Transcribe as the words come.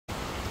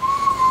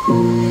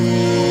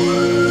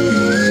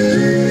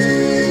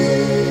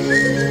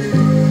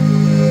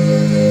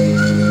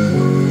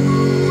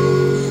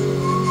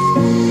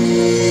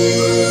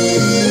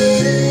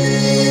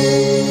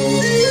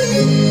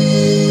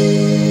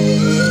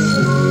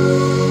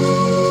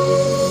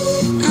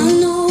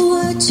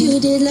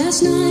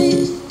Last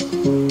night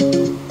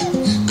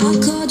I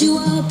called you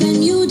up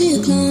and you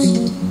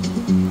declined.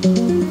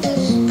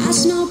 I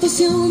smell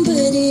perfume but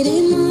it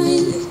ain't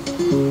mine.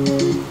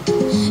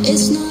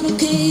 It's not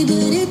okay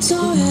but it's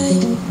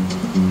alright,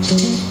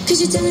 'cause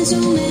you're telling so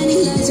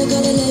many lies, I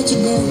gotta let you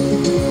go.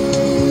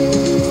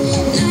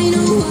 Now you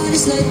know what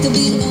it's like to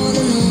be all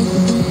alone.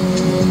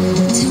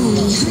 Tell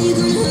me how you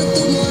gonna hurt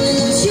the one that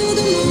loves you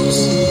the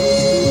most,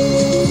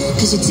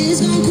 'cause your tears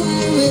gon'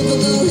 quiet a river,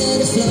 go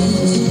let it flow.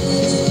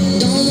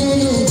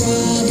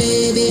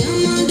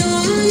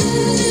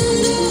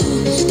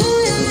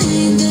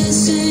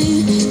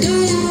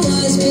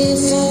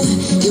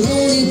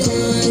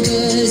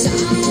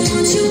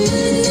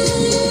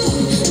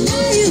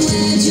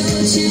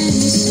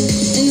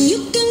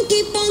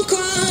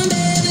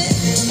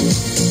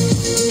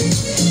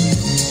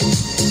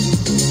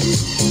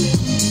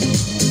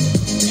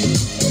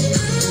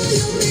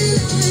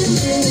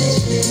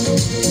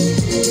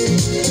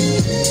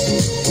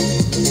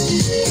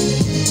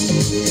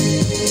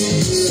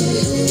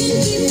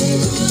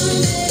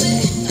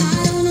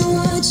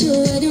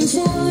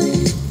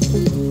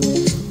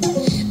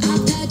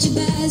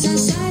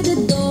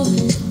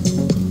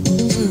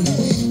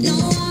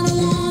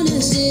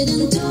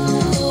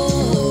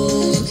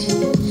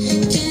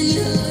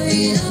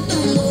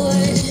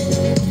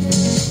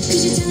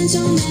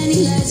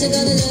 I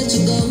gotta let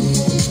you go.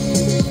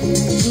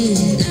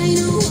 Now you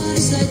know what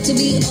it's like to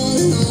be all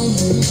alone.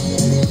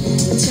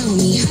 Tell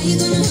me how you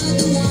gonna hurt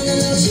the one that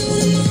loves you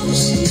the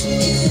most.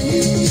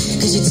 Yeah,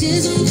 'cause your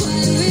tears don't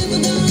quiet a river,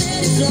 don't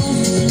let it flow.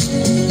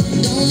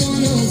 Don't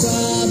wanna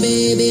cry,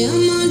 baby,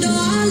 I'm